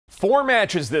Four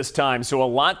matches this time, so a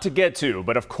lot to get to.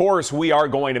 But of course, we are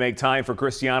going to make time for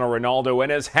Cristiano Ronaldo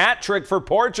and his hat trick for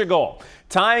Portugal.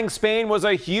 Tying Spain was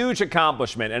a huge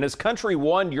accomplishment, and his country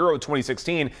won Euro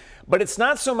 2016. But it's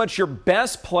not so much your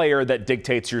best player that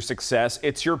dictates your success,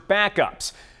 it's your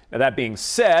backups. Now, that being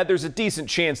said, there's a decent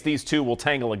chance these two will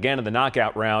tangle again in the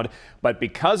knockout round. But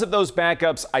because of those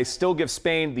backups, I still give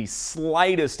Spain the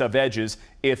slightest of edges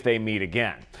if they meet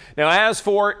again. Now, as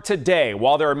for today,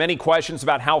 while there are many questions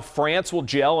about how France will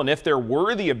gel and if they're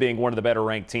worthy of being one of the better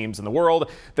ranked teams in the world,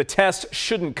 the test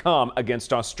shouldn't come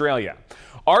against Australia.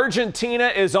 Argentina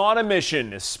is on a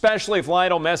mission, especially if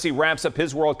Lionel Messi wraps up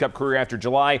his World Cup career after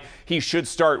July. He should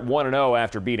start 1-0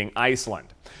 after beating Iceland.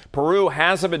 Peru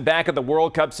hasn't been back at the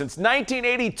World Cup since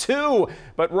 1982,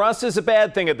 but rust is a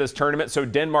bad thing at this tournament, so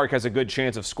Denmark has a good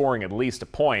chance of scoring at least a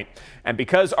point. And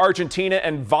because Argentina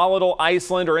and volatile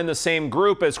Iceland are in the same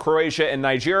group as Croatia and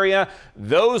Nigeria,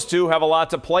 those two have a lot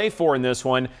to play for in this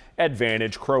one.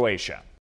 Advantage Croatia.